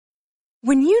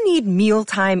When you need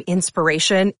mealtime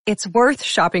inspiration, it's worth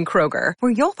shopping Kroger,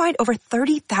 where you'll find over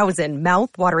 30,000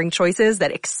 mouth-watering choices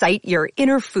that excite your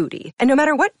inner foodie. And no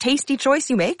matter what tasty choice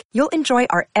you make, you'll enjoy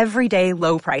our everyday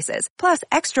low prices, plus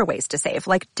extra ways to save,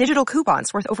 like digital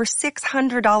coupons worth over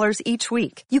 $600 each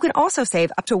week. You can also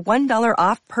save up to $1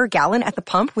 off per gallon at the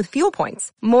pump with fuel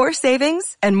points. More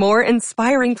savings and more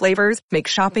inspiring flavors make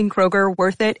shopping Kroger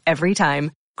worth it every time.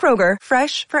 Kroger,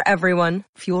 fresh for everyone.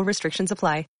 Fuel restrictions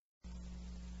apply.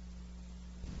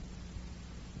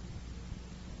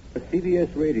 The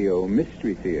CBS Radio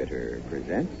Mystery Theater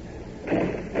presents...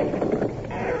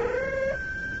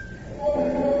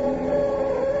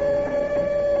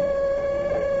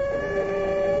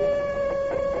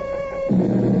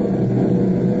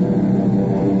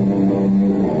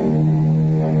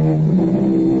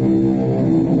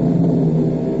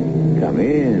 Come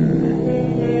in.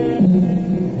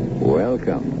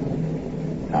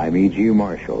 Welcome. I'm E.G.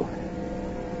 Marshall.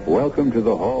 Welcome to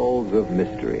the halls of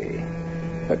mystery.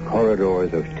 The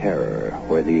corridors of terror,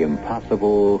 where the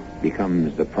impossible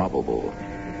becomes the probable,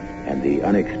 and the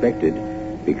unexpected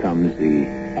becomes the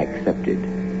accepted.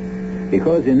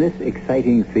 Because in this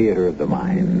exciting theater of the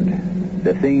mind,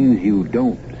 the things you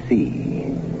don't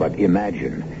see, but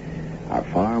imagine, are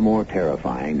far more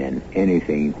terrifying than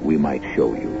anything we might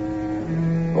show you.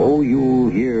 Oh, you'll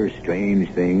hear strange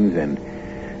things, and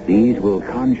these will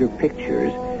conjure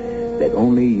pictures that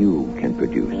only you can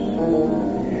produce.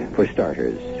 For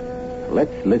starters,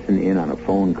 let's listen in on a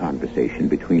phone conversation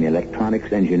between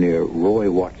electronics engineer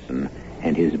Roy Watson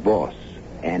and his boss,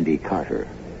 Andy Carter.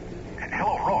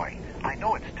 Hello, Roy. I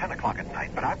know it's 10 o'clock at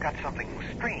night, but I've got something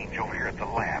strange over here at the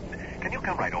lab. Can you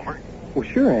come right over? Well,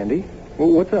 sure, Andy.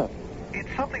 Well, what's up?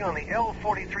 It's something on the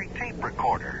L43 tape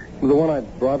recorder. The one I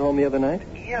brought home the other night?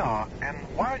 Yeah, and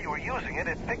while you were using it,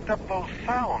 it picked up those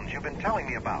sounds you've been telling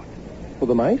me about. Well,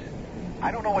 the mice? I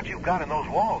don't know what you've got in those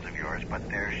walls of yours, but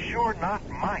they're sure not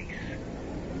mice.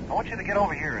 I want you to get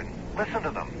over here and listen to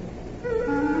them.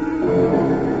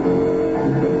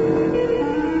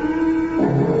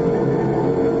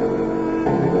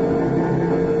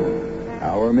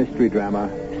 Our mystery drama,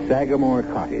 Sagamore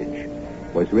Cottage,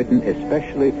 was written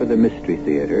especially for the Mystery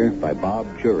Theater by Bob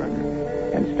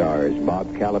Juran and stars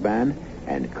Bob Caliban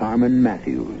and Carmen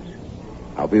Matthews.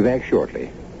 I'll be back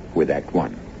shortly with Act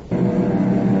One.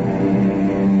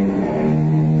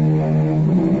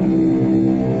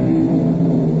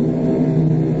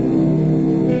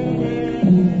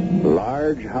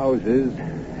 Large houses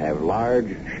have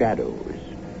large shadows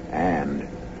and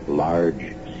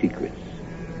large secrets.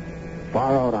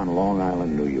 Far out on Long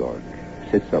Island, New York,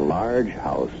 sits a large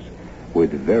house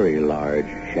with very large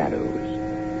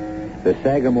shadows. The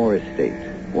Sagamore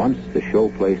Estate, once the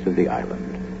showplace of the island.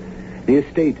 The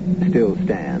estate still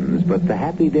stands, but the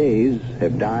happy days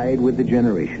have died with the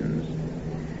generations.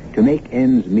 To make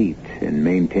ends meet in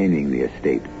maintaining the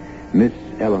estate, Miss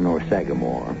Eleanor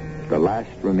Sagamore, the last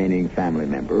remaining family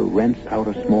member, rents out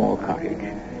a small cottage,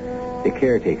 the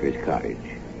caretaker's cottage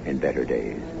in better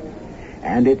days.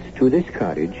 And it's to this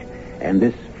cottage and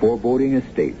this foreboding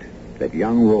estate that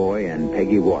young Roy and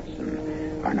Peggy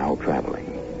Watson are now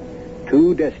traveling.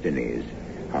 Two destinies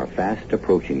are fast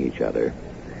approaching each other,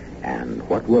 and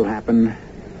what will happen,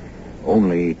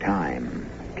 only time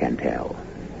can tell.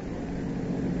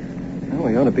 Well,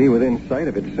 we ought to be within sight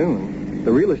of it soon.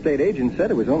 The real estate agent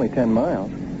said it was only 10 miles.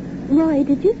 Roy,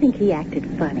 did you think he acted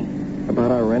funny?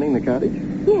 About our renting the cottage?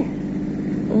 Yes.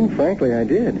 Well, frankly, I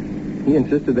did. He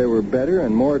insisted there were better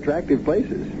and more attractive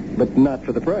places, but not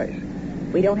for the price.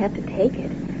 We don't have to take it.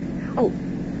 Oh,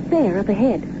 there, up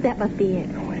ahead. That must be it.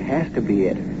 Oh, it has to be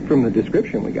it. From the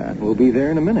description we got, we'll be there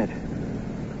in a minute.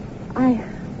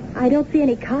 I don't see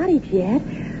any cottage yet.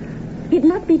 It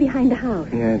must be behind the house.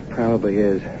 Yeah, it probably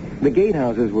is. The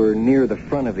gatehouses were near the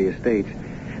front of the estate.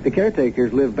 The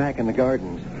caretakers live back in the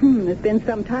gardens. It's been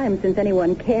some time since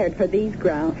anyone cared for these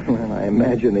grounds. Well, I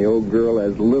imagine the old girl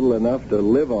has little enough to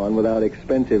live on without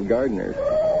expensive gardeners.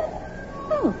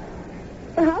 Oh,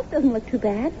 the house doesn't look too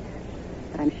bad.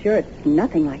 But I'm sure it's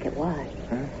nothing like it was.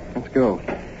 Huh? Let's go.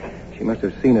 She must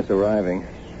have seen us arriving.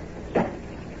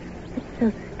 It's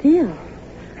so still.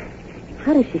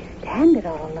 How does she stand it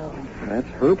all alone? That's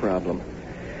her problem.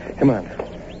 Come on.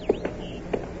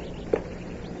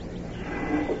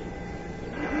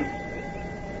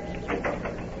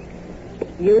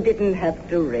 You didn't have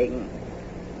to ring.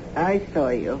 I saw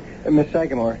you. Miss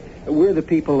Sagamore, we're the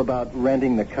people about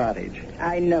renting the cottage.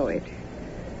 I know it.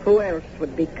 Who else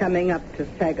would be coming up to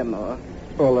Sagamore?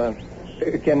 Well,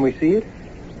 can we see it?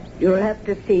 You'll have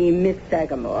to see Miss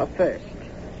Sagamore first.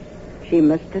 She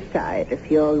must decide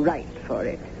if you're right for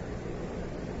it.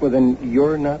 Well, then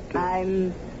you're not...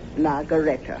 I'm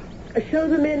Margareta. Show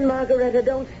them in, Margareta.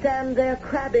 Don't stand there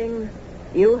crabbing.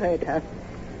 You heard her.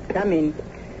 Come in.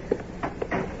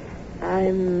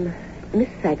 I'm Miss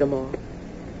Sagamore.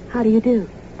 How do you do?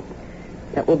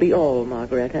 That will be all,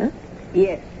 Margareta.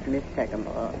 Yes, Miss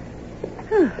Sagamore.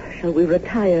 Shall we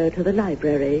retire to the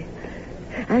library?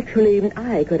 Actually,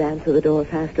 I could answer the door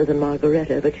faster than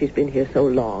Margareta, but she's been here so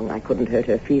long I couldn't hurt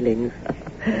her feelings.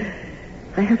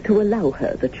 I have to allow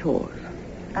her the chores.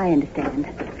 I understand.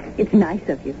 It's nice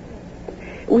of you.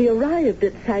 We arrived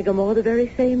at Sagamore the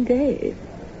very same day.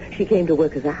 She came to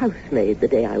work as a housemaid the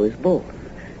day I was born.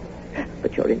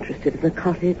 But you're interested in the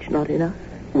cottage, not in us?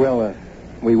 Well,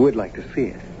 we would like to see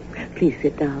it. Please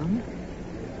sit down.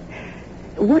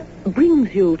 What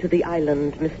brings you to the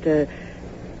island, Mr.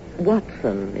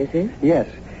 Watson, is it? Yes.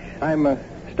 I'm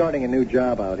starting a new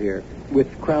job out here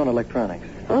with Crown Electronics.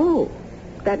 Oh,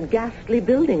 that ghastly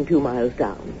building 2 miles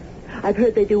down. I've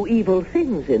heard they do evil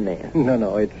things in there.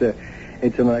 No, it's an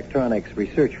electronics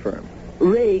research firm.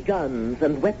 Ray guns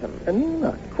and weapons.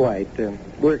 Not quite.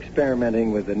 We're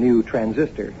experimenting with a new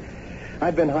transistor.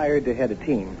 I've been hired to head a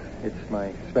team. It's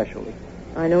my specialty.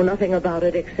 I know nothing about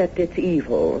it except it's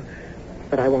evil,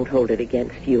 but I won't hold it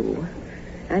against you.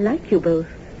 I like you both.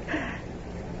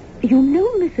 You know,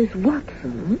 Mrs.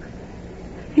 Watson,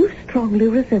 you strongly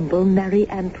resemble Marie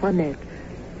Antoinette.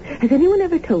 Has anyone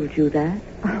ever told you that?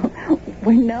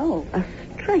 Well, no. A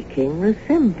striking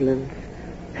resemblance.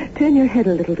 Turn your head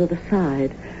a little to the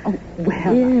side. Oh,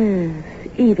 well. Yes,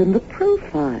 even the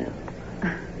profile.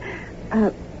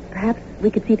 Perhaps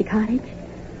we could see the cottage?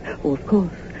 Oh, of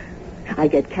course. I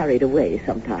get carried away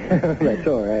sometimes. That's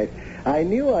all right. I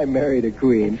knew I married a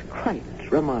queen. It's quite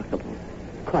remarkable.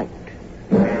 Quite.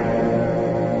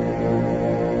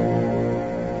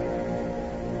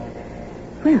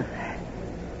 Well,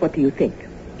 what do you think?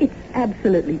 It's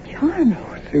absolutely charming.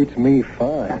 Suits me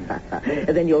fine.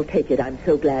 Then you'll take it. I'm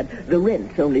so glad. The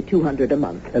rent's only $200 a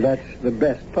month. That's the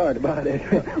best part about it.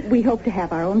 We hope to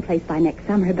have our own place by next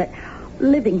summer, but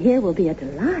living here will be a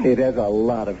delight. It has a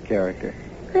lot of character.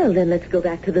 Well, then let's go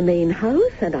back to the main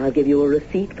house, and I'll give you a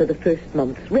receipt for the first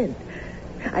month's rent.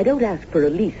 I don't ask for a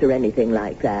lease or anything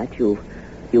like that. You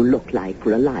look like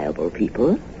reliable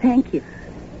people. Thank you.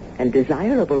 And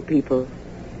desirable people.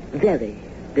 Very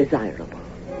desirable.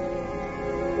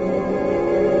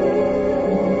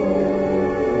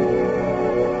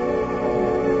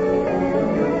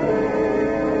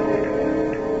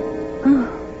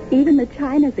 Even the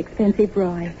china's expensive,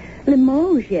 Roy.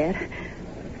 Limoges yet.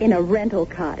 In a rental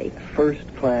cottage.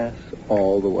 First class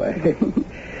all the way.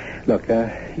 Look,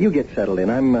 you get settled in.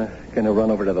 I'm going to run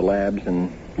over to the labs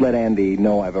and let Andy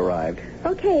know I've arrived.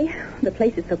 Okay. The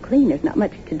place is so clean, there's not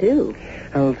much to do.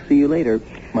 I'll see you later,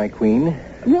 my queen.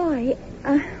 Roy,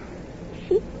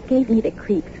 she gave me the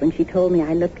creeps when she told me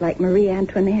I looked like Marie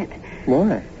Antoinette.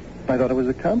 Why? I thought it was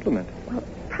a compliment. Well,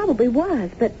 probably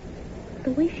was, but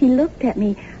the way she looked at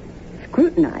me,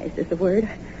 scrutinized is the word,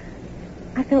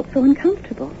 I felt so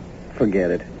uncomfortable.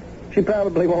 Forget it. She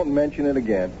probably won't mention it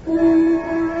again.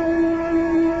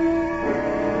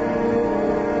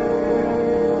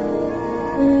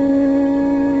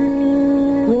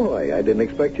 Boy, I didn't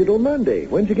expect you till Monday.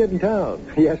 When'd you get in town?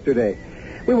 Yesterday.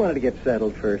 We wanted to get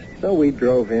settled first, so we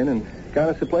drove in and got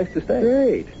us a place to stay.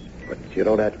 Great. But you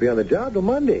don't have to be on the job till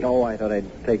Monday. Oh, I thought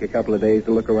I'd take a couple of days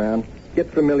to look around, get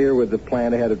familiar with the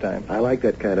plant ahead of time. I like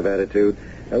that kind of attitude.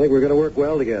 I think we're going to work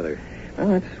well together. Well,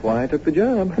 that's why I took the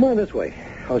job. Come on this way.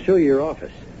 I'll show you your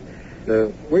office.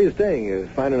 Where are you staying? You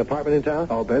find an apartment in town?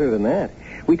 Oh, better than that.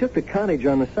 We took the cottage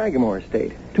on the Sagamore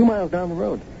estate, 2 miles down the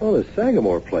road. Oh, the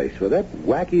Sagamore place with that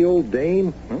wacky old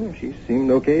dame? Well, she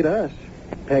seemed okay to us.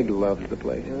 Peg loves the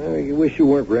place. You wish you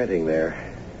weren't renting there.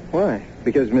 Why?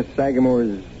 Because Miss Sagamore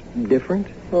is different?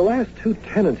 The last 2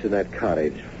 tenants in that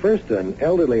cottage, first an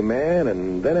elderly man,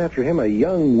 and then after him a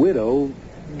young widow,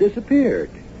 disappeared.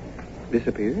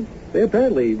 Disappeared? They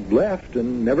apparently left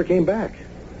and never came back.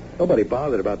 Nobody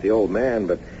bothered about the old man,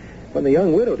 but when the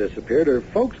young widow disappeared, her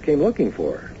folks came looking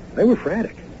for her. They were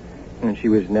frantic. And she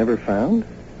was never found?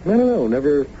 No,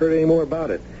 never heard any more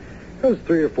about it. That was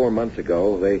 3 or 4 months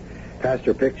ago. They passed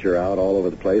her picture out all over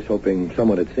the place, hoping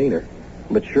someone had seen her.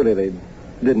 But surely they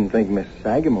didn't think Miss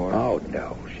Sagamore... Oh,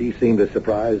 no. She seemed as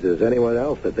surprised as anyone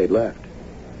else that they'd left.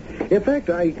 In fact,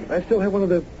 I still have one of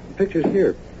the pictures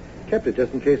here. Kept it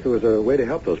just in case there was a way to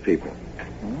help those people.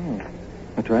 Oh,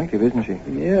 attractive, isn't she?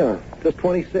 Yeah, just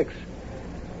 26.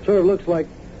 Sort of looks like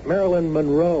Marilyn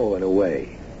Monroe in a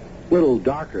way. Little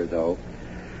darker, though.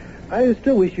 I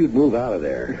still wish you'd move out of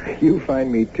there. You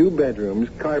find me 2 bedrooms,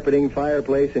 carpeting,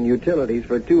 fireplace, and utilities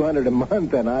for $200 a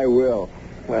month, and I will.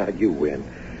 Well, you win.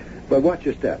 But watch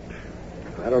your step.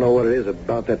 I don't know what it is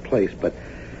about that place, but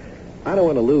I don't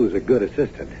want to lose a good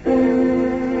assistant.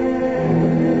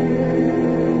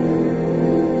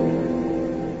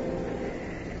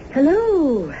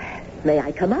 Hello. May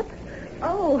I come up?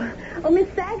 Oh, Miss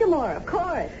Sagamore, of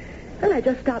course. Well, I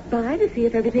just stopped by to see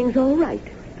if everything's all right.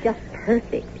 Just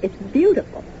perfect. It's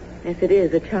beautiful. Yes, it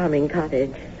is a charming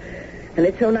cottage. And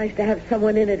it's so nice to have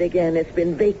someone in it again. It's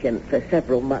been vacant for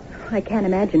several months. I can't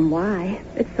imagine why.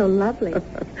 It's so lovely.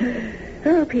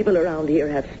 Oh, people around here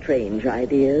have strange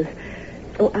ideas.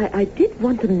 Oh, I did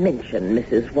want to mention,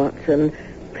 Mrs. Watson,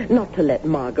 not to let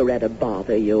Margaretta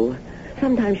bother you.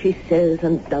 Sometimes she says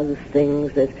and does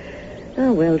things that,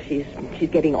 oh, well, she's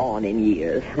getting on in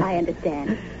years. I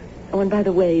understand. Oh, and by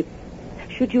the way,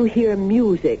 should you hear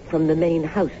music from the main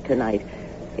house tonight,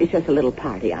 it's just a little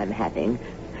party I'm having.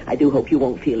 I do hope you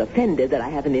won't feel offended that I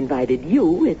haven't invited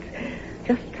you. It's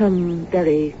just some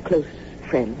very close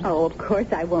friends. Oh, of course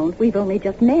I won't. We've only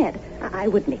just met. I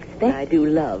wouldn't expect. I do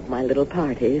love my little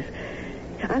parties.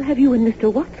 I'll have you and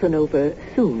Mr. Watson over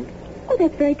soon. Oh,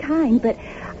 that's very kind, but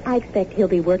I expect he'll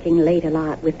be working late a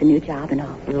lot with the new job and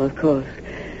all. Oh, of course.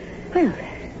 Well,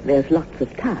 there's lots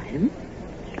of time.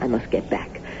 I must get back.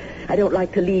 I don't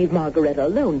like to leave Margaretta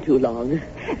alone too long.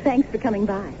 Thanks for coming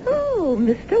by. Oh,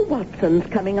 Mr. Watson's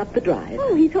coming up the drive.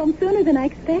 Oh, he's home sooner than I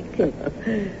expected.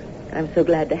 I'm so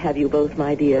glad to have you both,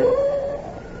 my dear.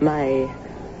 My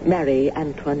Marie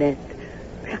Antoinette.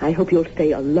 I hope you'll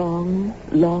stay a long,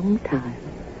 long time.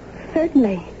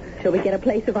 Certainly. Till we get a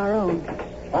place of our own.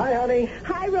 Hi, honey.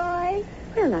 Hi, Roy.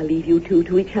 Well, I'll leave you two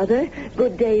to each other.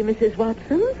 Good day, Mrs.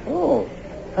 Watson. Oh,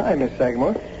 hi, Miss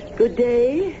Sagamore. Good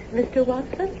day, Mr.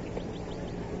 Watson.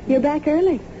 You're back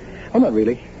early. Oh, not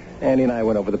really. Andy and I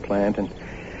went over the plant, and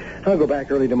I'll go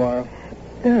back early tomorrow.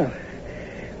 Yeah.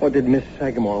 What did Miss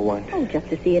Sagamore want? Oh, just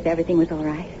to see if everything was all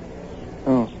right.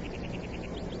 Oh,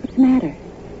 What's the matter?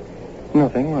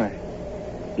 nothing. Why?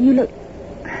 You look...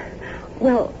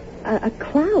 Well, a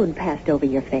cloud passed over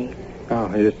your face. Oh,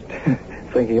 I'm just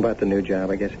thinking about the new job,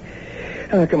 I guess.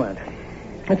 Come on.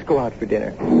 Let's go out for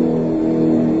dinner.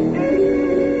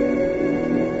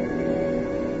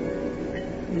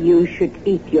 You should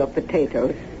eat your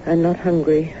potatoes. I'm not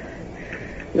hungry.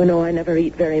 You know I never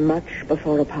eat very much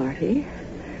before a party.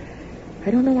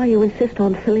 I don't know why you insist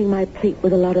on filling my plate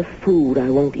with a lot of food I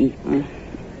won't eat.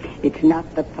 It's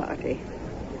not the party.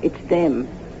 It's them,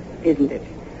 isn't it?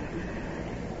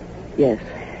 Yes.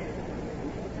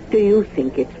 Do you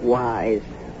think it's wise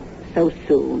so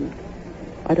soon?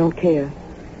 I don't care.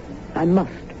 I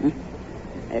must.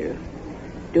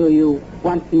 Do you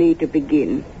want me to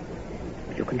begin?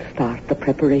 You can start the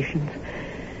preparations.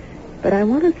 But I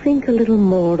want to think a little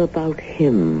more about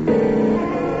him.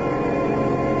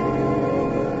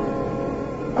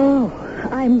 Oh,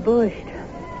 I'm bushed.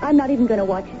 I'm not even going to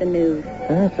watch the news.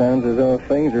 That sounds as though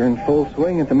things are in full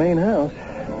swing at the main house.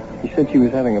 You said she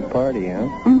was having a party, huh?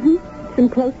 Mm-hmm. Some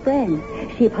close friends.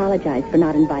 She apologized for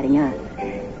not inviting us.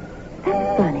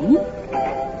 That's funny.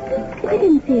 I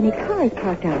didn't see any cars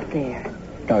parked out there.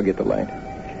 I'll get the light.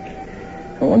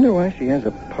 I wonder why she has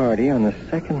a party on the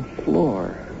second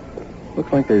floor.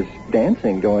 Looks like there's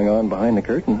dancing going on behind the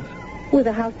curtains. With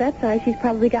a house that size, she's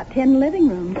probably got 10 living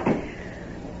rooms.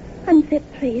 Unzip,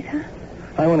 please, huh?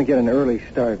 I want to get an early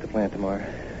start at the plant tomorrow.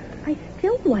 I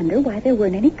still wonder why there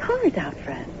weren't any cars out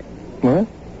front. What?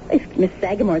 If Miss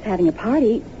Sagamore's having a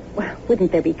party, well,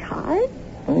 wouldn't there be cars?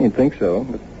 Well, you'd think so,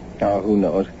 but who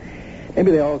knows?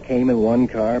 Maybe they all came in one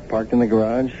car, parked in the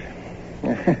garage.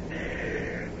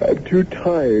 I'm too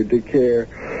tired to care.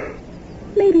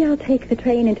 Maybe I'll take the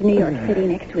train into New York City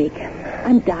next week.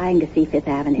 I'm dying to see Fifth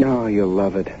Avenue. Oh, you'll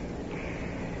love it.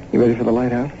 You ready for the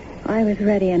light out? I was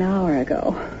ready an hour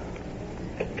ago.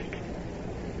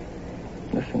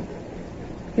 Listen.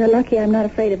 You're lucky I'm not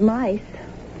afraid of mice.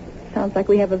 Sounds like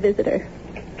we have a visitor.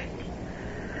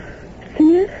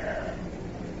 See it?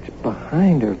 It's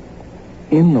behind her,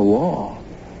 in the wall.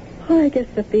 Oh, I guess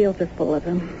the fields are full of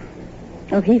them.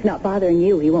 Oh, if he's not bothering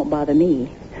you, he won't bother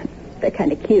me. They're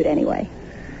kind of cute anyway.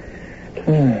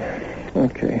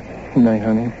 Okay. Night,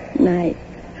 honey. Night.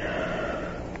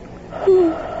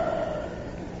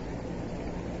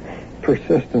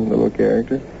 Persistent little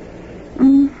character.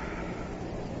 Mm.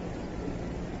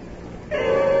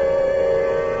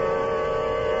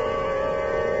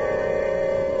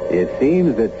 It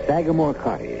seems that Sagamore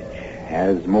Cottage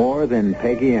has more than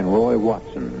Peggy and Roy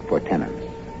Watson for tenants.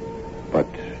 But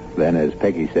then, as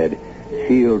Peggy said,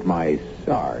 field mice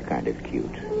are kind of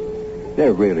cute.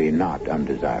 They're really not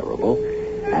undesirable,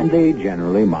 and they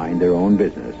generally mind their own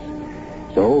business.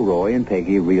 So Roy and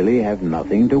Peggy really have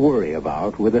nothing to worry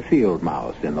about with a field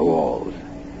mouse in the walls.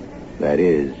 That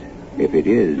is, if it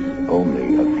is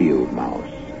only a field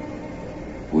mouse.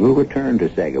 We'll return to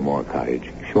Sagamore Cottage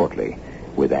shortly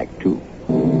with Act 2.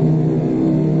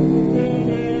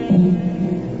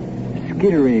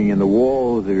 Skittering in the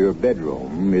walls of your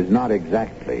bedroom is not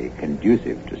exactly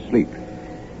conducive to sleep.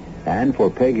 And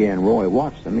for Peggy and Roy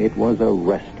Watson, it was a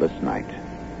restless night.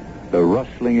 The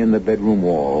rustling in the bedroom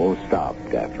wall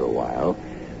stopped after a while,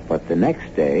 but the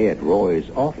next day at Roy's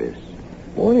office...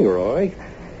 Morning, Roy.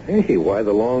 Hey, why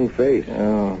the long face?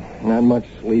 Oh, not much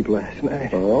sleep last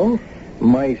night. Oh?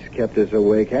 Mice kept us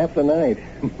awake half the night.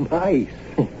 Mice?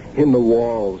 In the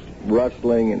walls,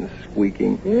 rustling and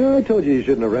squeaking. Yeah, I told you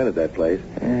shouldn't have rented that place.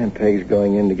 And Peg's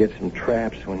going in to get some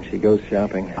traps when she goes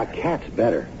shopping. A cat's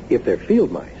better. If they're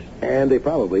field mice, and they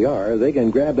probably are, they can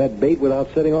grab that bait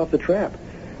without setting off the trap.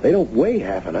 They don't weigh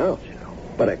half an ounce, you know.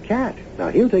 But a cat, now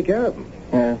he'll take care of them.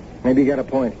 Yeah, maybe you got a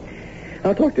point.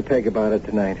 I'll talk to Peg about it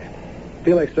tonight.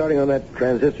 Feel like starting on that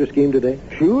transistor scheme today?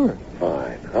 Sure.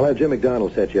 Fine. I'll have Jim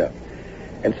McDonald set you up.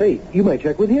 And say, you might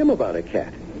check with him about a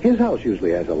cat. His house usually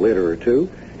has a litter or two.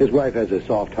 His wife has a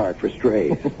soft heart for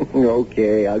strays.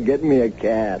 Okay, I'll get me a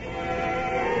cat.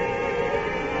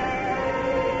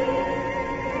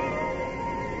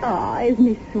 Aw, isn't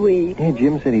he sweet? Hey,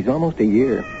 Jim said he's almost a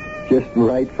year. Just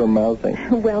right for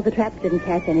mousing. Well, the traps didn't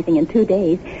catch anything in 2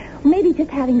 days. Maybe just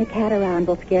having the cat around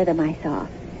will scare the mice off.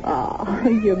 Oh,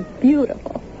 you're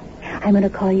beautiful. I'm going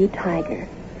to call you Tiger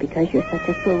because you're such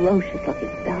a ferocious-looking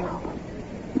fellow.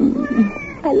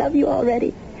 I love you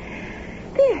already.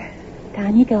 There,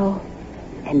 down you go.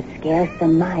 And scare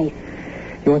some mice.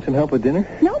 You want some help with dinner?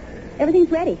 Nope, everything's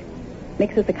ready.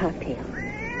 Mix us a cocktail.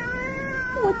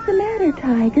 What's the matter,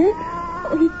 Tiger?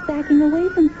 Oh, he's backing away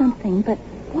from something, but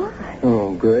what?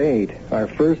 Oh, great. Our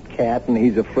first cat, and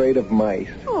he's afraid of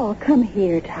mice. Oh, come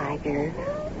here, Tiger.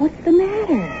 What's the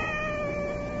matter?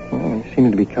 Well, he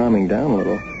seemed to be calming down a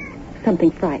little.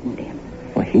 Something frightened him.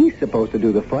 Well, he's supposed to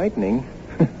do the frightening.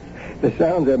 The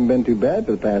sounds haven't been too bad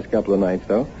for the past couple of nights,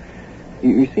 though.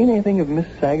 You seen anything of Miss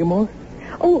Sagamore?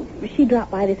 Oh, she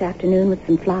dropped by this afternoon with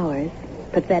some flowers.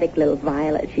 Pathetic little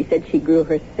violets she said she grew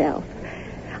herself.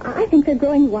 I think they're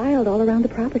growing wild all around the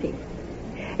property.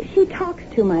 She talks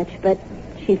too much, but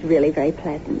she's really very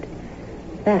pleasant.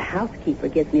 That housekeeper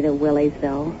gives me the willies,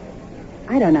 though.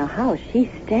 I don't know how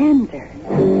she stands her.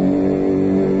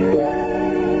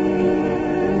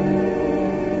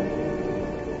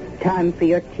 Time for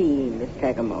your tea, Miss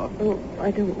Sagamore. Oh, I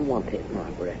don't want it,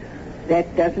 Margaret.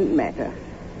 That doesn't matter.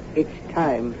 It's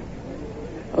time.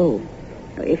 Oh,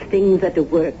 If things are to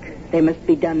work, they must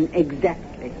be done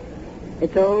exactly.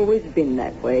 It's always been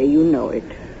that way, you know it.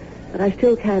 but I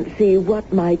still can't see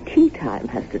what my tea time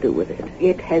has to do with it.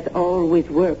 It has always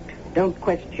worked. Don't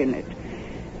question it.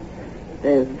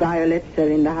 The violets are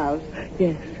in the house.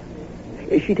 Yes.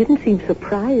 She didn't seem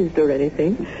surprised or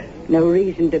anything. No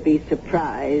reason to be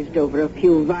surprised over a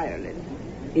few violets.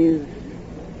 Is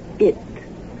it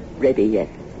ready yet?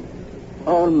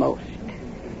 Almost.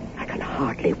 I can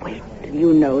hardly wait.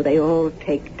 You know, they all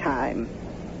take time.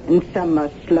 And some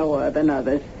are slower than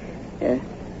others.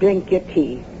 Drink your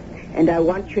tea. And I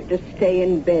want you to stay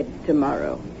in bed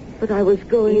tomorrow. But I was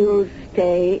going... You'll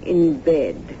stay in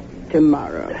bed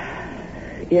tomorrow.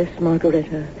 Yes,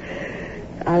 Margareta.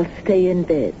 I'll stay in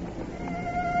bed.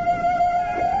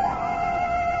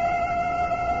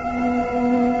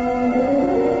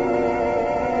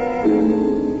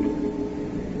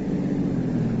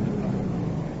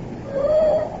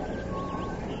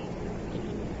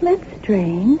 That's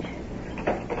strange.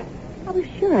 I was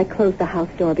sure I closed the house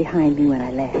door behind me when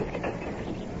I left.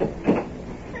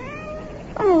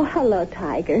 Oh, hello,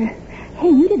 Tiger. Hey,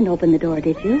 you didn't open the door,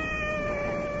 did you?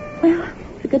 Well,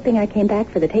 it's a good thing I came back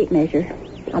for the tape measure.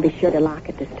 I'll be sure to lock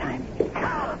it this time.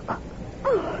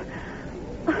 Oh,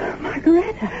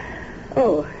 Margareta.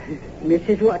 Oh,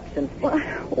 Mrs. Watson.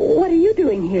 What are you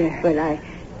doing here? Well,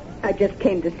 I just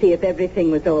came to see if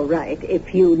everything was all right,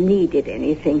 if you needed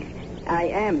anything. I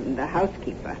am the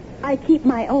housekeeper. I keep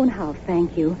my own house,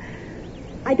 thank you.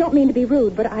 I don't mean to be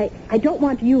rude, but I don't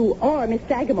want you or Miss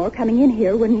Sagamore coming in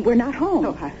here when we're not home.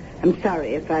 Oh, I'm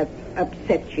sorry if I've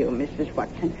upset you, Mrs.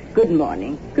 Watson. Good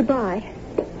morning. Goodbye.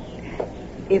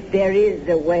 If there is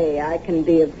a way I can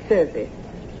be of service,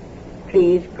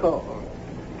 please call.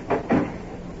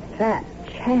 That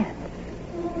chance.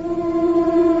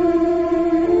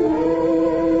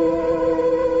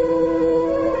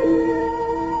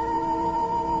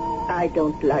 I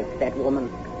don't like that woman.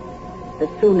 The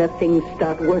sooner things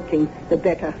start working, the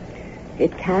better.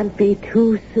 It can't be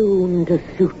too soon to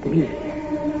suit me.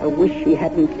 I wish he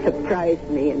hadn't surprised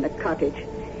me in the cottage.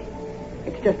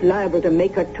 It's just liable to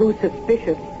make her too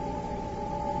suspicious.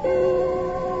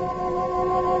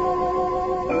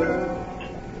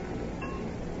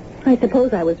 I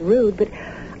suppose I was rude, but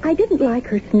I didn't like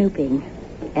her snooping.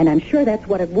 And I'm sure that's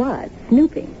what it was,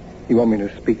 snooping. You want me to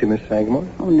speak to Miss Sagamore?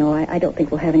 Oh, no, I don't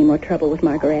think we'll have any more trouble with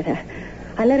Margareta.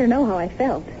 I let her know how I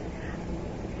felt.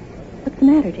 What's the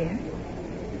matter, dear?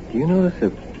 Do you notice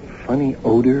a funny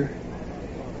odor?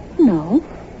 No,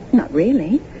 not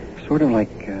really. Sort of like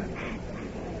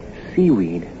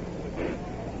seaweed.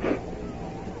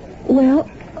 Well,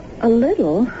 a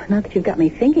little, not that you've got me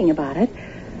thinking about it.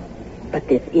 But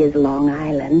this is Long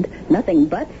Island. Nothing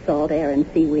but salt air and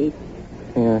seaweed.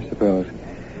 Yeah, I suppose.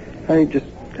 I just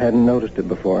hadn't noticed it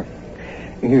before.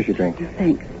 Here's your drink.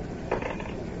 Thanks.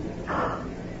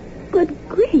 Good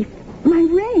grief, my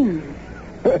rings.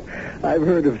 I've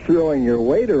heard of throwing your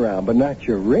weight around, but not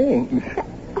your rings.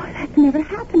 That's never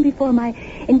happened before. My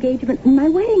engagement and my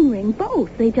wedding ring,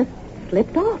 both. They just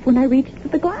slipped off when I reached for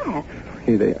the glass.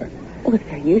 Here they are. Oh,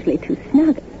 they're usually too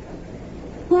snug.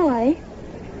 Why?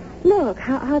 Look,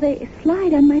 how they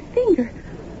slide on my finger.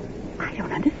 I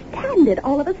don't understand it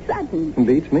all of a sudden.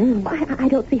 Beats me. I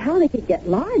don't see how they could get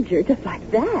larger just like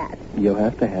that. You'll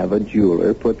have to have a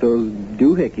jeweler put those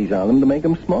doohickeys on them to make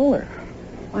them smaller.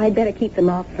 Well, I'd better keep them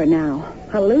off for now.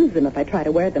 I'll lose them if I try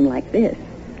to wear them like this.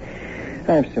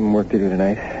 I have some work to do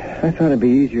tonight. I thought it'd be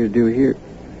easier to do here.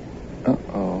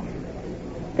 Uh-oh.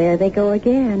 There they go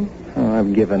again. Oh,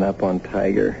 I've given up on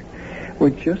Tiger.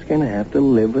 We're just going to have to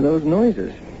live with those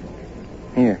noises.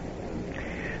 Here.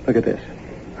 Look at this.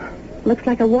 Looks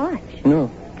like a watch.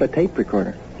 No, a tape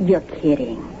recorder. You're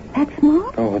kidding. That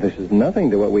small? Oh, this is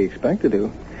nothing to what we expect to do.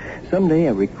 Someday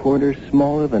a recorder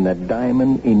smaller than a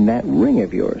diamond in that ring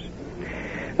of yours.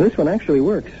 This one actually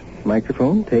works.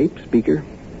 Microphone, tape, speaker,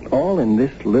 all in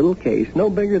this little case, no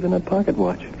bigger than a pocket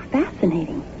watch.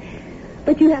 Fascinating.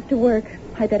 But you have to work.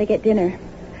 I better get dinner.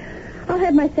 I'll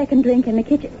have my second drink in the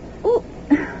kitchen. Oh.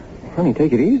 Honey,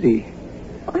 take it easy.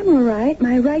 I'm all right.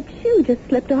 My right shoe just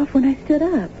slipped off when I stood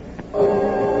up.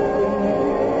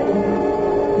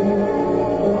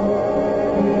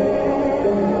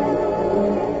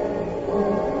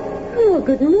 Oh,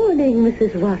 good morning,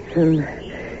 Mrs. Watson.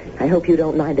 I hope you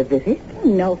don't mind a visit.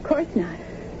 No, of course not.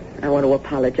 I want to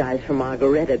apologize for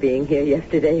Margareta being here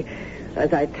yesterday.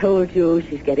 As I told you,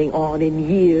 she's getting on in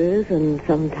years, and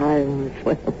sometimes,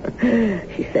 well,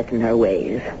 she's set in her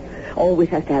ways. Always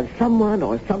has to have someone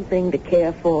or something to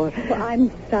care for. Well, I'm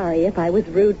sorry if I was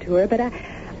rude to her, but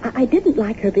I didn't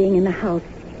like her being in the house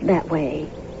that way.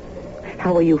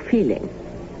 How are you feeling?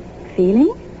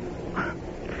 Feeling?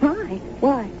 Fine.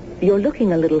 Why? You're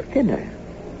looking a little thinner.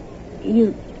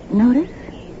 You notice?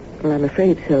 Well, I'm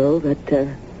afraid so, but,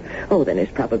 then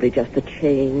it's probably just the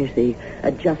change, the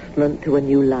adjustment to a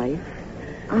new life.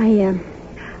 I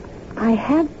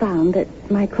have found that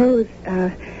my clothes,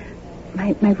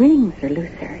 my rings are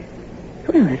looser.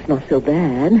 Well, that's not so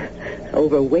bad.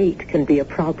 Overweight can be a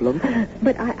problem.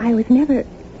 But I was never...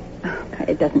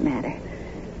 It doesn't matter.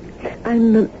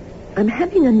 I'm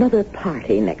having another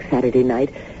party next Saturday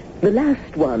night. The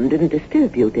last one didn't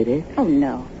disturb you, did it? Oh,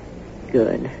 no.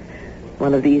 Good.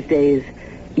 One of these days,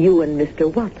 you and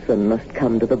Mr. Watson must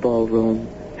come to the ballroom.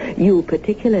 You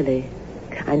particularly.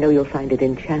 I know you'll find it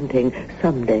enchanting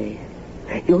someday.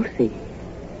 You'll see.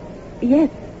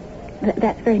 Yes,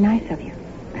 that's very nice of you.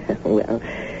 Well,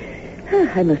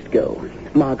 I must go.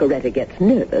 Margareta gets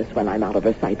nervous when I'm out of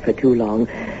her sight for too long.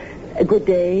 Good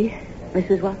day,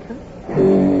 Mrs. Watson.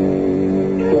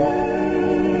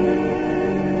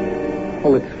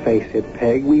 Well, let's face it,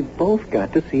 Peg, we've both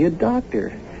got to see a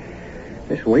doctor.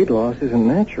 This weight loss isn't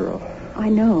natural. I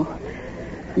know.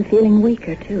 I'm feeling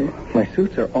weaker, too. My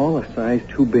suits are all a size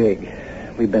too big.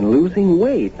 We've been losing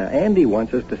weight. Now, Andy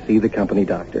wants us to see the company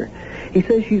doctor. He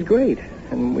says she's great,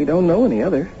 and we don't know any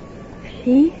other.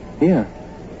 She? Yeah,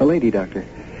 a lady doctor.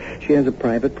 She has a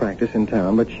private practice in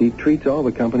town, but she treats all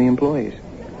the company employees.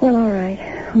 Well, all right.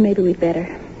 Maybe we'd better.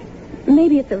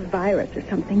 Maybe it's a virus or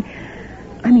something.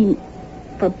 I mean,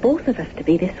 for both of us to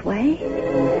be this way.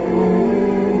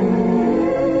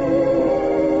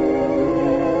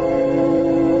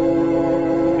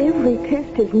 Every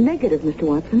test is negative, Mr.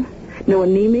 Watson. No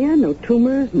anemia, no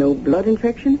tumors, no blood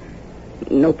infection,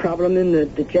 no problem in the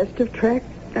digestive tract.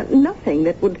 Nothing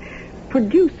that would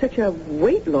produce such a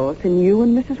weight loss in you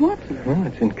and Mrs. Watson. Well,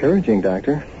 it's encouraging,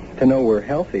 Doctor, to know we're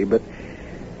healthy, but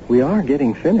we are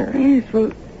getting thinner. Yes,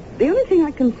 well, the only thing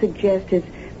I can suggest is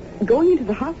going into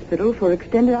the hospital for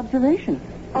extended observation.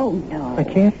 Oh, no. I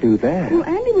can't do that. Well,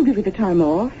 Andy will give you the time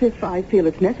off if I feel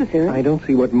it's necessary. I don't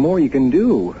see what more you can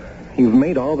do. You've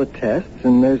made all the tests,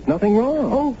 and there's nothing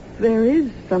wrong. Oh, there is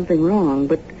something wrong,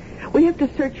 but we have to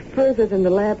search further than the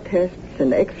lab tests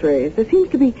and x-rays, there seems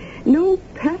to be no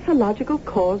pathological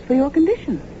cause for your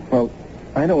condition. Well,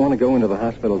 I don't want to go into the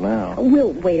hospital now.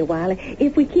 We'll wait a while.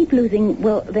 If we keep losing,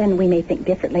 well, then we may think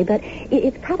differently, but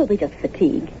it's probably just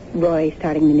fatigue. Roy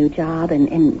starting the new job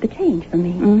and the change for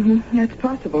me. Mm-hmm. That's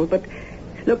possible, but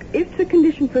look, if the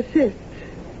condition persists,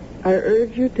 I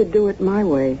urge you to do it my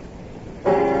way.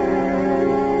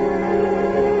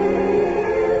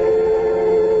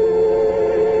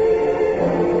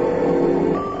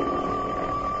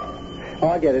 Oh,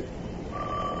 I get it.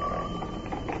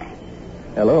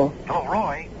 Hello? Hello,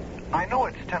 Roy. I know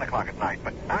it's 10 o'clock at night,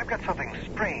 but I've got something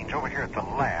strange over here at the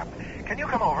lab. Can you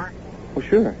come over? Well,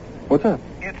 sure. What's up?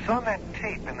 It's on that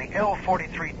tape in the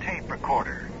L43 tape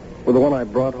recorder. Well, the one I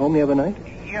brought home the other night?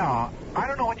 Yeah, I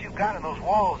don't know what you've got in those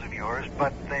walls of yours,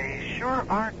 but they sure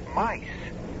aren't mice.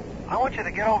 I want you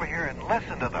to get over here and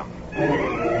listen to them.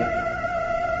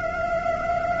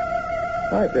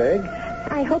 Hi, Peg.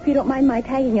 I hope you don't mind my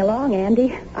tagging along,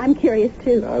 Andy. I'm curious,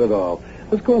 too. Not at all.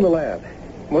 Let's go in the lab.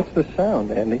 What's the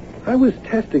sound, Andy? I was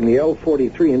testing the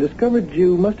L43 and discovered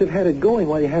you must have had it going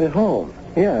while you had it home.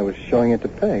 Yeah, I was showing it to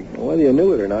Peg. Whether you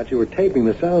knew it or not, you were taping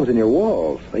the sounds in your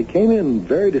walls. They came in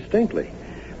very distinctly.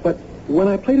 But when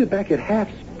I played it back at half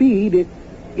speed,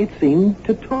 it seemed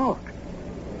to talk.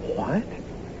 What?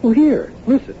 Well, here,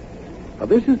 listen. Now,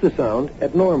 this is the sound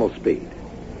at normal speed.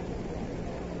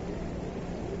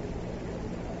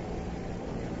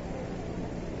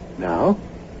 Now,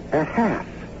 at half.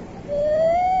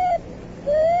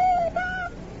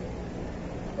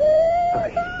 A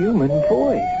human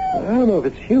voice. I don't know if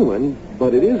it's human,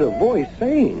 but it is a voice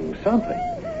saying something.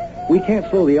 We can't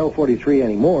slow the L43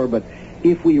 anymore, but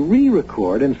if we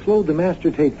re-record and slowed the master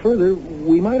tape further,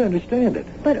 we might understand it.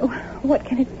 But what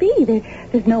can it be?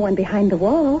 There's no one behind the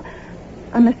wall,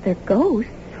 unless they're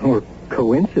ghosts. Or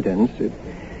coincidence.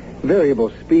 Variable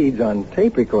speeds on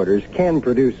tape recorders can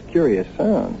produce curious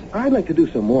sounds. I'd like to do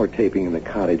some more taping in the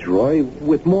cottage, Roy,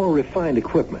 with more refined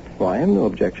equipment. Well, I have no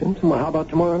objections. Well, how about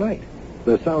tomorrow night?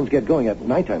 The sounds get going at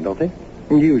nighttime, don't they?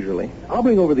 Usually. I'll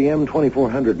bring over the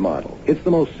M2400 model. It's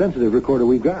the most sensitive recorder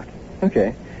we've got.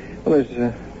 Okay. Well,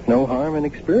 there's no harm in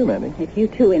experimenting. If you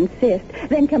two insist,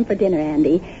 then come for dinner,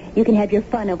 Andy. You can have your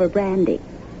fun over brandy.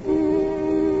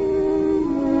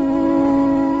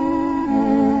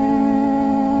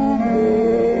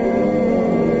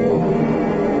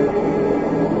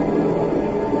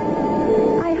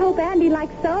 I hope Andy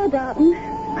likes sauerbraten.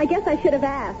 I guess I should have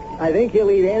asked. I think he'll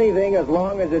eat anything as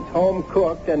long as it's home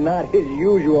cooked and not his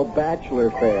usual bachelor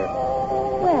fare.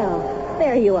 Well,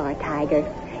 there you are, Tiger.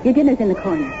 Your dinner's in the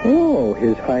corner. Oh,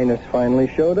 His Highness finally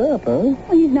showed up, huh?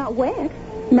 Well, he's not wet.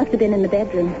 He must have been in the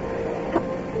bedroom.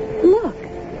 Look.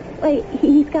 Wait,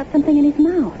 he's got something in his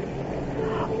mouth.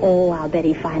 Oh, I'll bet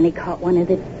he finally caught one of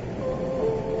the...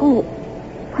 Oh,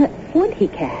 what'd he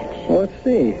catch? Well, let's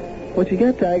see. What you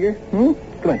got, Tiger? Come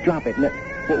on, drop it.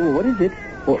 What is it?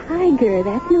 Tiger,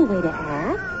 that's no way to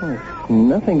ask. Oh, it's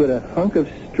nothing but a hunk of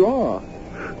straw.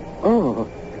 Oh.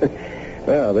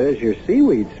 Well, there's your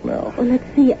seaweed smell. Well,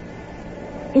 let's see.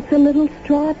 It's a little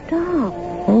straw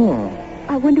doll. Oh.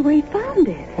 I wonder where he found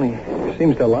it. Well, he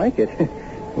seems to like it.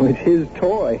 It's his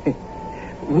toy.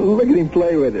 Look at him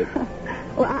play with it.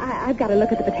 Well, I've got to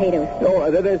look at the potatoes.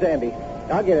 Oh, there's Andy.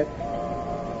 I'll get it.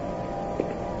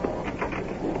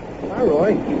 Hi,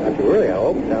 Roy. Not too early, I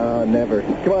hope. No, never.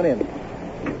 Come on in.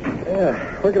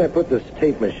 Yeah, where can I put this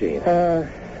tape machine?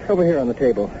 Over here on the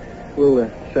table. We'll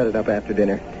set it up after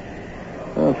dinner.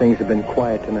 Oh, things have been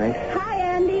quiet tonight. Hi,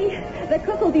 Andy. The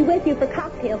cook will be with you for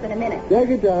cocktails in a minute. Yeah,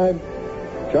 good time.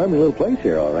 Charming little place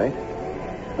here, all right.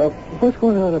 What's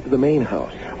going on up at the main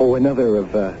house? Oh, another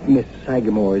of Miss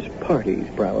Sagamore's parties,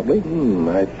 probably.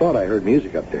 I thought I heard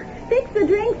music up there. Fix the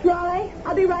drinks, Roy.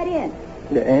 I'll be right in.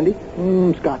 Andy?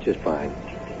 Scotch is fine.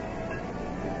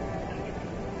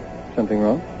 Something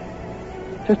wrong?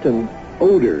 Just an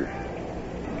odor.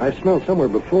 I've smelled somewhere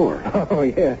before. Oh,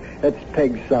 yeah. That's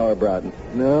Peg's sauerbraten.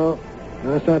 No,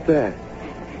 it's not that.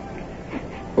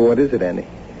 Well, what is it, Andy?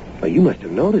 Well, you must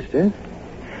have noticed it.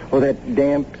 Oh, that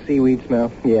damp seaweed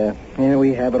smell. Yeah,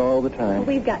 we have it all the time.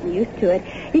 We've gotten used to it.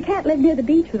 You can't live near the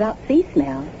beach without sea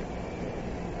smells.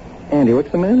 Andy,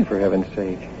 what's the matter, for heaven's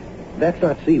sake? That's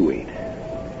not seaweed.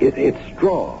 It's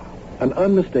straw. An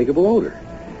unmistakable odor.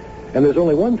 And there's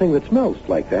only one thing that smells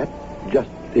like that. Just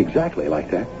exactly like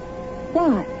that.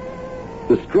 What?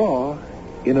 The straw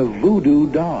in a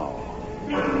voodoo doll.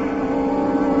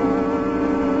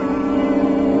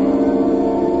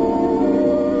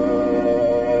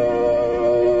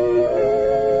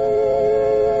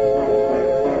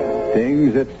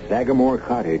 Things at Sagamore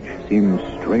Cottage seem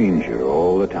stranger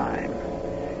all the time.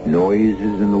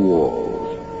 Noises in the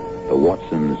walls, the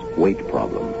Watsons' weight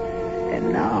problem.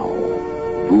 And now,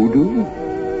 voodoo?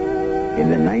 In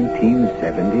the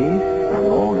 1970s on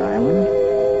Long Island?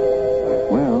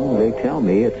 Well, they tell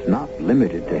me it's not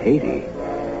limited to Haiti.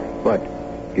 But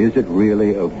is it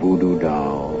really a voodoo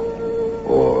doll?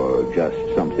 Or just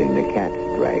something the cat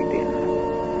dragged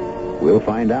in? We'll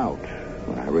find out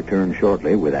when I return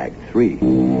shortly with Act 3.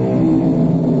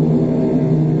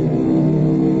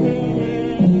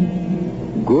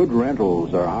 Good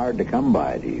rentals are hard to come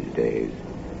by these days.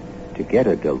 To get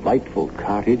a delightful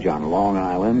cottage on Long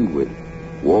Island with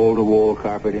wall-to-wall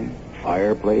carpeting,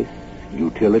 fireplace,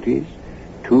 utilities,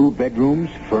 2 bedrooms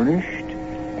furnished,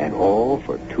 and all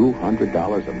for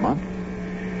 $200 a month?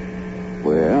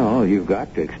 Well, you've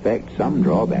got to expect some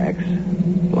drawbacks,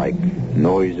 like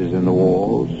noises in the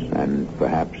walls and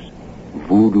perhaps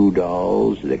voodoo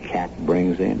dolls the cat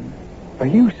brings in. Are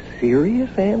you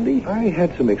serious, Andy? I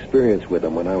had some experience with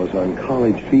them when I was on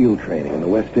college field training in the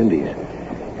West Indies.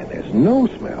 And there's no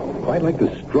smell quite like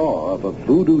the straw of a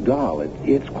voodoo doll.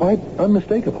 It's quite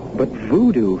unmistakable. But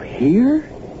voodoo here?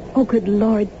 Oh, good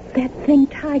Lord, that thing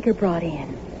Tiger brought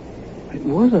in. It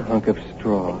was a hunk of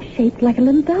straw. Shaped like a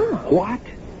little doll. What?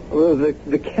 Well,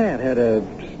 the cat had a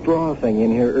straw thing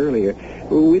in here earlier.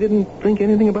 We didn't think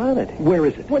anything about it. Where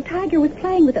is it? Well, Tiger was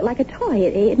playing with it like a toy.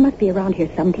 It must be around here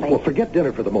someplace. Well, forget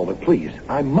dinner for the moment, please.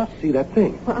 I must see that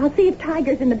thing. Well, I'll see if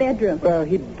Tiger's in the bedroom. Well,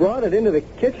 he brought it into the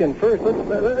kitchen first.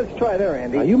 Let's try there,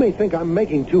 Andy. Now, you may think I'm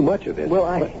making too much of this. Well,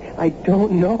 I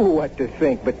don't know what to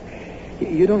think, but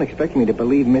you don't expect me to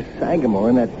believe Miss Sagamore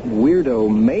and that weirdo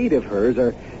maid of hers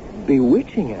are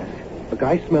bewitching us. Look,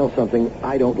 I smell something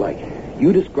I don't like.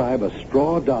 You describe a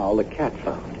straw doll the cat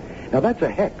found. Now, that's a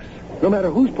hex, no matter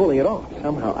who's pulling it off.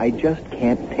 Somehow, I just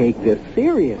can't take this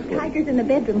seriously. Tiger's in the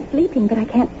bedroom sleeping, but I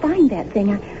can't find that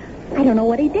thing. I don't know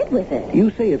what he did with it.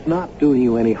 You say it's not doing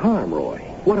you any harm, Roy.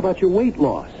 What about your weight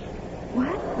loss?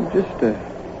 What? Just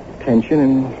tension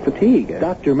and fatigue.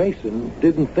 Dr. Mason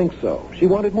didn't think so. She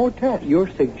wanted more tests. You're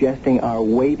suggesting our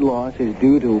weight loss is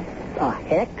due to a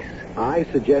hex? I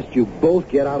suggest you both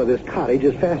get out of this cottage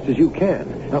as fast as you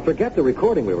can. Now, forget the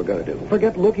recording we were going to do.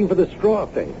 Forget looking for the straw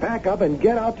thing. Pack up and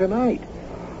get out tonight.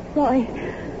 Roy,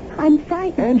 I'm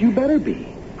frightened. And you better be.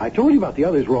 I told you about the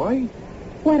others, Roy.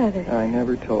 What others? I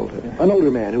never told her. An older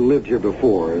man who lived here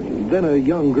before, then a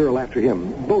young girl after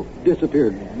him. Both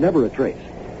disappeared, never a trace.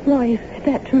 Roy, is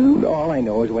that true? All I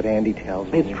know is what Andy tells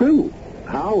me. It's true.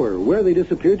 How or where they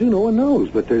disappeared to, no one knows.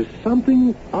 But there's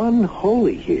something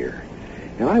unholy here.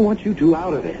 And I want you two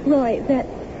out of it. Roy, that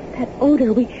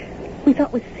odor we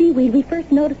thought was seaweed. We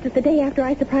first noticed it the day after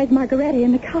I surprised Margaretta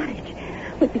in the cottage.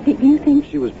 But do you think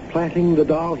she was planting the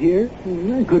doll here?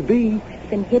 Could be. It's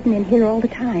been hidden in here all the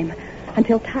time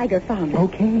until Tiger found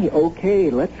it.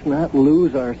 Okay. Let's not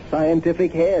lose our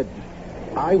scientific heads.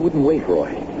 I wouldn't wait,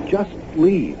 Roy. Just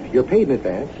leave. You're paid in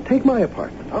advance. Take my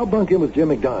apartment. I'll bunk in with Jim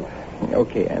McDonough.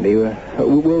 Okay, Andy.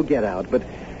 We'll get out, but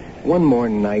one more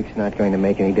night's not going to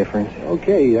make any difference.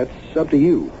 Okay, that's up to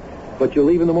you. But you'll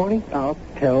leave in the morning? I'll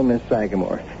tell Miss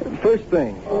Sagamore. First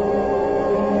thing.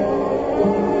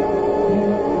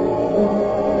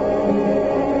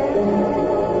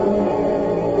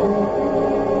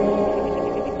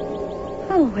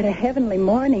 Oh, what a heavenly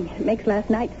morning. It makes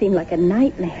last night seem like a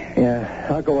nightmare. Yeah,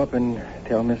 I'll go up and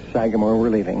tell Miss Sagamore we're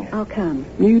leaving. I'll come.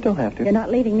 You don't have to. You're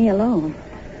not leaving me alone.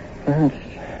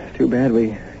 It's too bad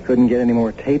we couldn't get any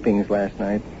more tapings last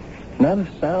night. Not a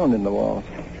sound in the walls.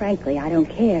 Frankly, I don't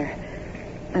care.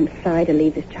 I'm sorry to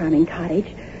leave this charming cottage.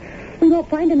 We won't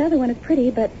find another one as pretty,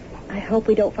 but I hope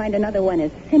we don't find another one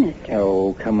as sinister.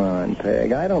 Oh, come on,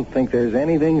 Peg. I don't think there's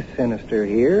anything sinister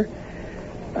here.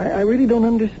 I really don't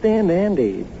understand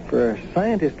Andy. For a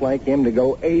scientist like him to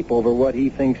go ape over what he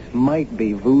thinks might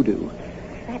be voodoo.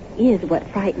 That is what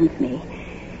frightens me.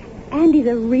 Andy's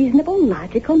a reasonable,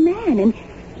 logical man, and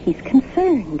he's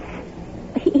concerned.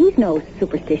 He's no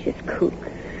superstitious kook.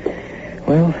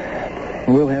 Well,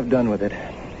 we'll have done with it.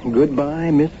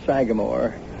 Goodbye, Miss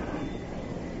Sagamore.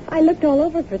 I looked all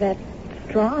over for that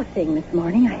straw thing this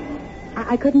morning.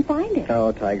 I couldn't find it.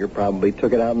 Oh, Tiger probably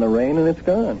took it out in the rain and it's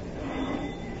gone.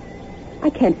 I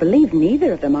can't believe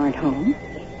neither of them aren't home.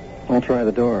 I'll try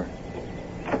the door.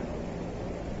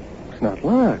 It's not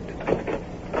locked.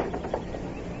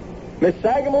 Miss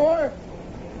Sagamore?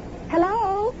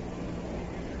 Hello?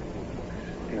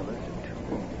 Still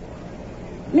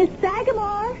isn't. Miss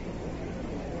Sagamore?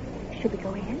 Should we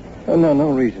go in? Oh,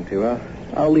 no reason to.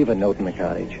 I'll leave a note in the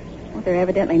cottage. Well, they're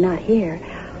evidently not here.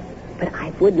 But I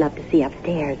would love to see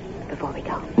upstairs before we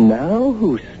go. Now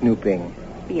who's snooping?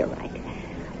 You're right.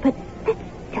 But let's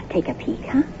just take a peek,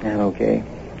 huh? Okay.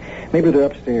 Maybe they're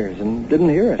upstairs and didn't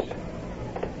hear us.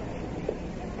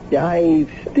 I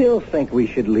still think we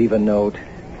should leave a note.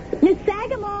 Miss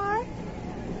Sagamore!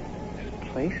 This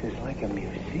place is like a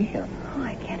museum. Oh,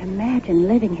 I can't imagine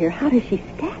living here. How does she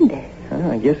stand it?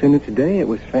 I guess in its day it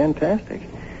was fantastic.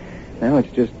 Now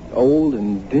it's just old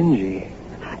and dingy.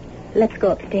 Let's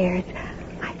go upstairs.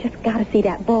 I've just got to see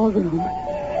that ballroom.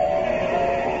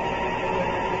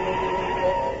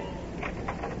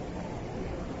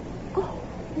 Oh,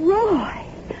 Roy.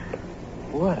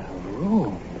 What a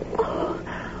room. Oh,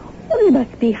 well, there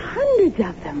must be hundreds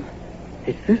of them.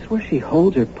 Is this where she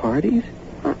holds her parties?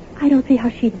 I don't see how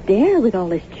she'd dare with all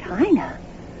this china.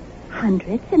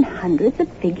 Hundreds and hundreds of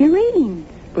figurines.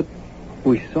 But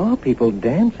we saw people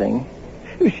dancing.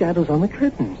 There's shadows on the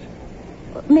curtains.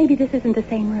 Maybe this isn't the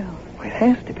same room. It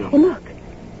has to be. Oh, look.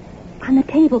 On the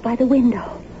table by the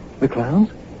window. The clowns?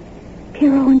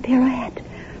 Pierrot and Pirouette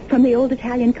from the old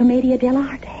Italian Commedia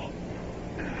dell'arte.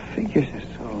 The figures are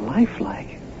so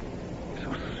lifelike.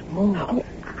 So smooth. Oh,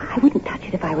 I wouldn't touch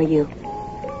it if I were you.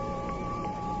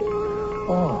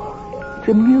 Oh, it's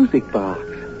a music box.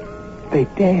 They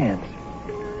dance.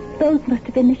 Those must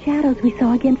have been the shadows we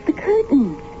saw against the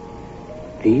curtains.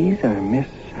 These are Miss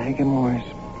Sagamore's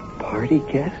party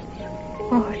guests?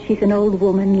 Oh, she's an old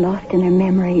woman lost in her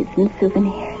memories and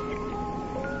souvenirs.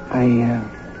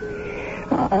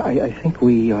 I think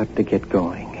we ought to get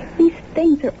going. These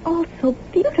things are all so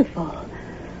beautiful.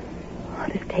 Oh,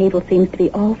 this table seems to be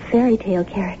all fairy tale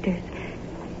characters.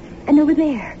 And over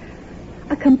there,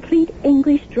 a complete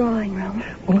English drawing room.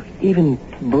 Well, even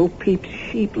Bo Peep's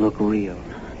sheep look real.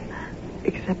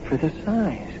 Except for the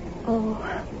size. Oh,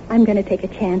 I'm going to take a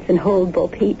chance and hold Bo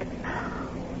Peep.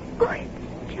 Oh,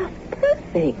 it's just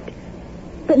perfect.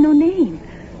 But no name.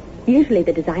 Usually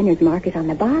the designer's mark is on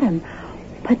the bottom.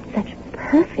 But such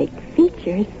perfect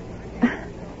features.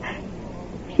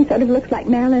 She sort of looks like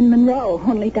Marilyn Monroe,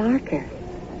 only darker.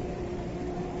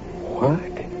 What?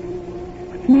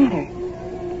 What's the matter?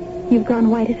 You've gone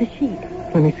white as a sheet.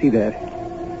 Let me see that.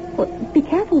 Well, be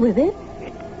careful with it.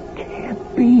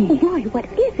 Can't be. Roy, what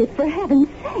is it, for heaven's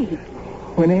sake?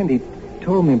 When Andy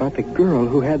told me about the girl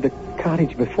who had the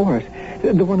cottage before us,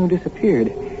 the one who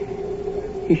disappeared,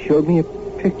 he showed me a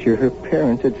picture her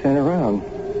parents had sent around.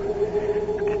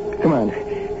 Come on.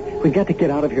 We've got to get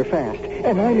out of here fast.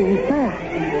 And I mean fast.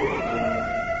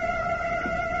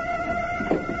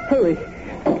 Hurry.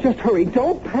 Just hurry.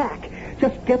 Don't pack.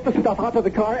 Just get the stuff out of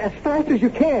the car as fast as you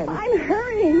can. I'm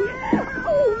hurrying.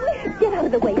 Oh, get out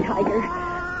of the way, Tiger.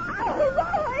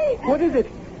 Oh, Roy! What is it?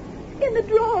 In the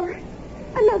drawer.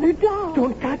 Another doll.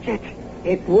 Don't touch it.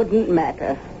 It wouldn't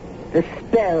matter. The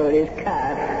spell is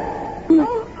cast.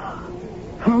 Oh.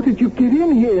 How did you get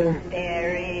in here?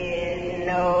 There is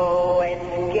no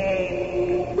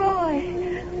escape. Roy,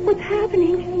 what's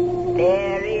happening?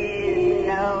 There is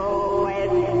no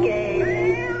escape.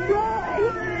 Roy,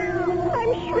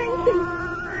 I'm shrinking.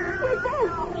 We're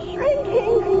both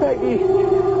shrinking. Peggy,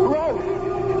 run.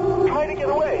 Try to get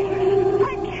away.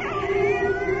 I can't.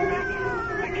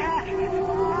 The cat!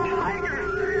 Tiger!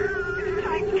 It's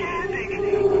gigantic!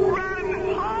 Run!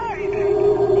 Hide!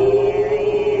 There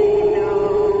is no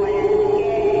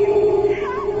escape.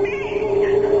 Help me!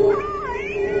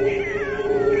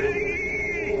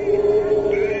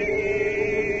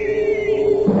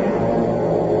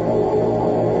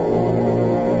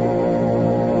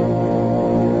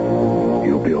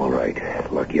 You'll be all right.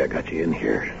 Lucky I got you in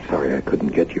here. Sorry I couldn't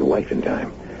get your wife in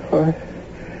time.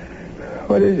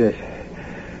 What is this?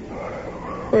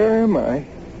 Where am I?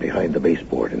 Behind the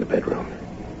baseboard in the bedroom.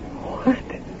 What?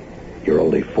 You're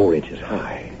only 4 inches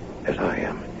high, as I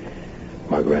am.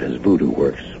 Margaretta's voodoo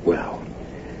works well.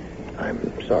 I'm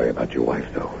sorry about your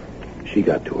wife, though. She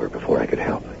got to her before I could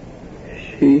help.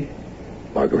 She?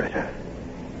 Margaretta.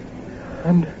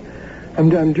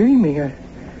 I'm dreaming.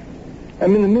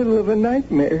 I'm in the middle of a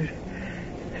nightmare.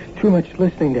 It's too much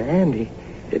listening to Andy.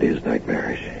 It is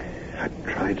nightmarish. I've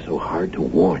tried so hard to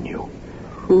warn you.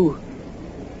 Who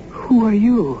are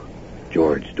you?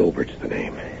 George Stolbert's the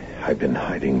name. I've been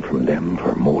hiding from them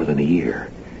for more than a year.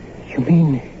 You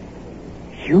mean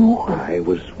you? I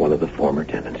was one of the former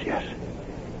tenants, yes.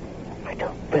 I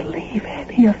don't believe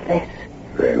any of this.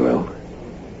 Very well.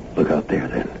 Look out there,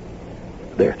 then.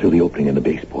 There, through the opening in the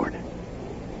baseboard.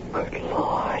 Good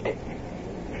Lord.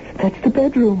 That's the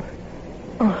bedroom.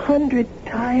 100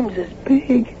 times as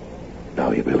big.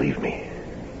 Now you believe me.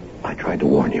 I tried to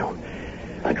warn you.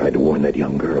 I tried to warn that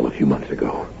young girl a few months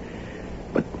ago.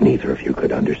 But neither of you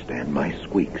could understand my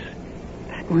squeaks.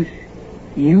 That was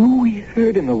you we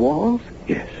heard in the walls?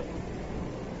 Yes.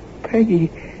 Peggy.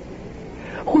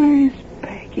 Where is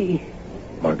Peggy?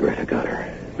 Margaretta got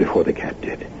her before the cat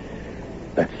did.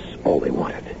 That's all they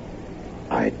wanted.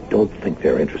 I don't think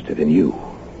they're interested in you.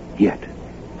 Yet.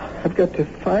 I've got to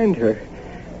find her.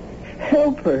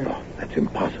 Help her. Oh, that's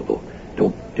impossible.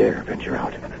 Don't dare venture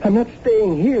out. I'm not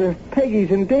staying here if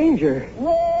Peggy's in danger.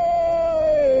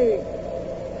 Roy!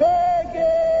 Peggy!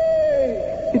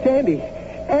 It's Andy.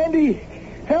 Andy,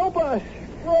 help us!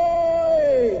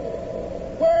 Roy!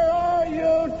 Where are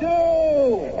you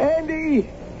two? Andy!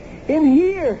 In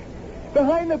here!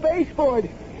 Behind the baseboard!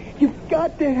 You've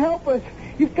got to help us!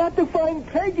 You've got to find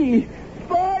Peggy!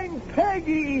 Find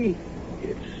Peggy!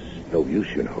 It's no use,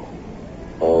 you know.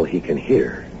 All he can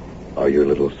hear are your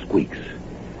little squeaks.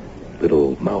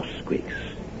 Little mouse squeaks.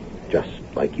 Just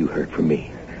like you heard from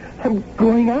me. I'm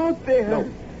going out there. No.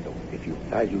 If you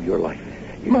value your life.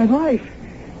 My life?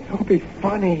 Don't be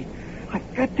funny.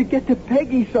 I've got to get to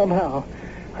Peggy somehow.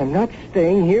 I'm not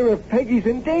staying here if Peggy's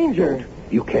in danger. Don't.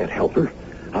 You can't help her.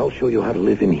 I'll show you how to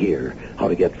live in here, how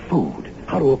to get food,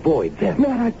 how to avoid them.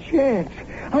 Not a chance.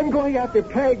 I'm going after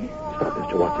Peg. Stop,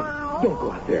 Mr. Watson. Don't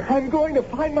go out there. I'm going to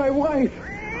find my wife.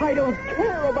 I don't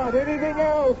care about anything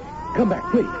else. Come back,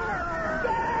 please.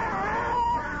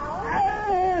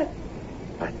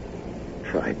 I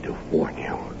tried to warn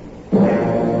you.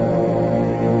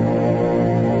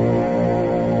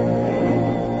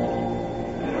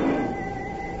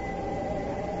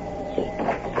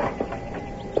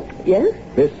 Yes?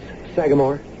 Miss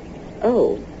Sagamore?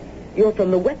 Oh, you're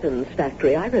from the weapons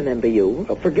factory. I remember you.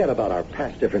 Oh, forget about our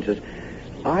past differences.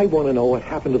 I want to know what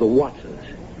happened to the Watsons.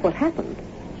 What happened?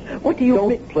 What do you...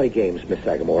 Don't play games, Miss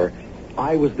Sagamore.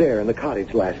 I was there in the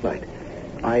cottage last night.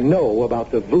 I know about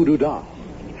the voodoo doll.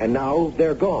 And now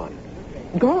they're gone.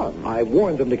 Gone? I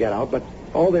warned them to get out, but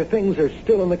all their things are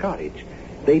still in the cottage.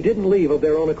 They didn't leave of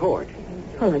their own accord.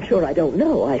 Well, I'm sure I don't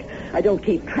know. I don't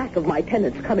keep track of my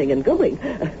tenants coming and going.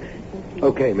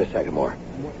 Okay, Miss Sagamore.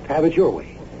 Have it your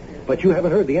way. But you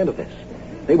haven't heard the end of this.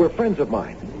 They were friends of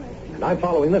mine. And I'm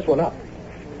following this one up.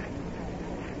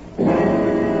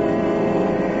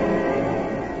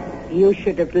 You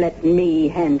should have let me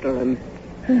handle him.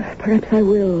 Perhaps I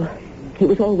will. He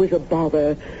was always a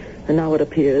bother, and now it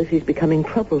appears he's becoming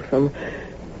troublesome.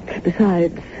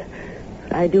 Besides,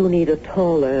 I do need a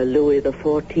taller Louis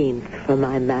XIV for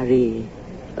my Marie.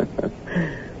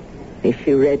 Is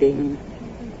she ready?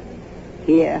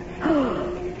 Here.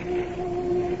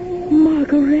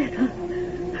 Margareta.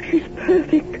 She's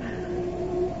perfect.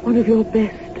 One of your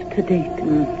best to date.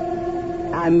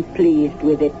 I'm pleased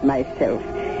with it myself.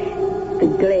 The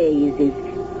glaze is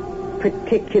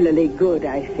particularly good,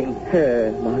 I think.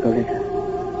 Her, Margareta.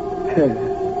 Her.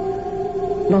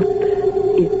 Not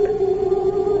it.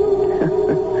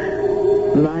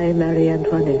 My Marie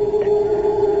Antoinette.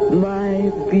 My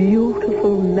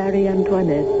beautiful Marie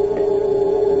Antoinette.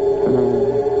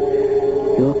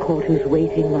 Your court is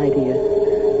waiting, my dear.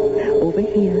 Over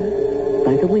here,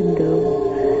 by the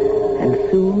window. And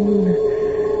soon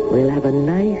we'll have a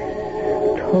nice,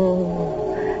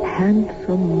 tall,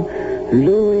 handsome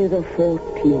Louis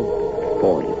XIV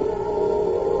for you.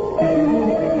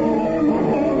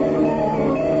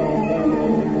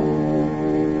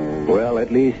 Well,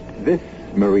 at least this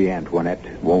Marie Antoinette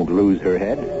won't lose her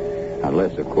head.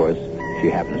 Unless, of course, she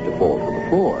happens to fall to the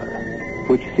floor.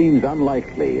 Which seems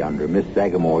unlikely under Miss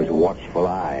Sagamore's watchful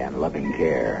eye and loving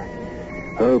care.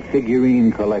 Her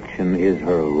figurine collection is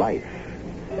her life.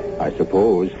 I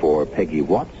suppose for Peggy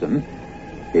Watson,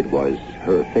 it was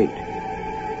her fate.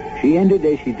 She ended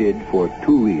as she did for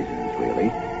two reasons, really.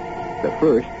 The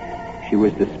first, she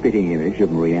was the spitting image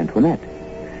of Marie Antoinette.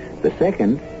 The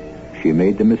second, she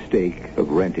made the mistake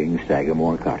of renting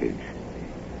Sagamore Cottage.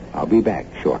 I'll be back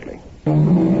shortly.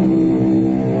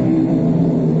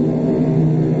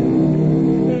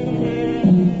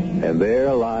 And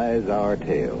there lies our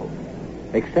tale.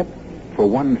 Except for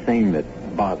one thing that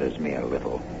bothers me a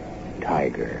little.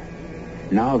 Tiger.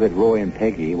 Now that Roy and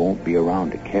Peggy won't be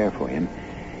around to care for him,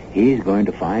 he's going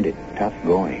to find it tough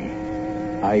going.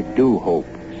 I do hope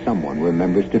someone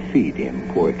remembers to feed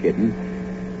him, poor kitten.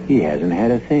 He hasn't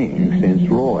had a thing since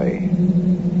Roy.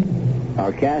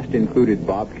 Our cast included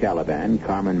Bob Caliban,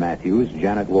 Carmen Matthews,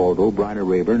 Janet Waldo, Bryna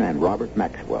Rayburn, and Robert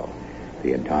Maxwell.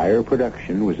 The entire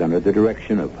production was under the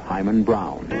direction of Hyman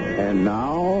Brown. And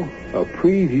now, a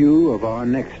preview of our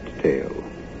next tale.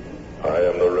 I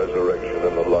am the resurrection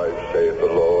and the life, saith the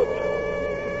Lord.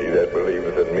 He that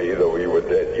believeth in me, though he were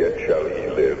dead, yet shall he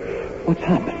live. What's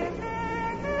happened?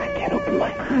 I can't open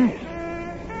my eyes.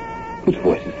 Whose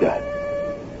voice is that?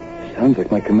 Sounds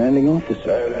like my commanding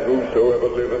officer. And whosoever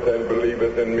liveth and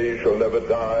believeth in me shall never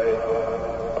die.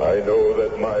 I know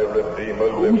that my Redeemer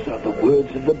lives. Those are the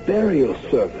words of the burial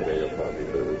service.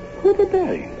 Who are they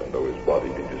burying? And though his body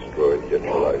be destroyed, yet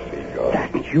shall I see God.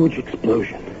 That huge explosion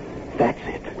explosion. That's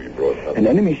it. We brought An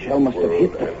enemy shell must have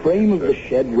hit the frame of the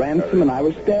shed Ransom and I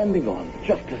was standing on,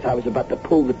 just as I was about to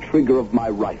pull the trigger of my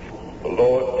rifle. The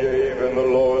Lord gave and the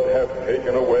Lord hath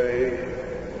taken away.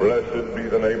 Blessed be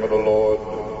the name of the Lord.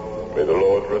 May the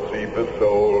Lord receive the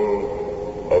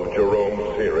soul of Jerome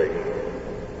Searing.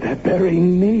 They're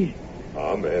burying me.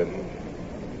 Amen.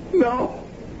 No.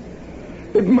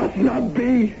 It must not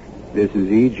be. This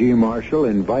is E.G. Marshall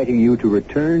inviting you to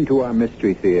return to our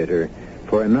Mystery Theater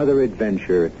for another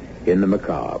adventure in the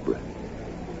macabre.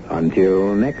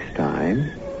 Until next time,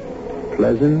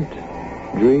 pleasant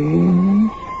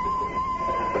dreams.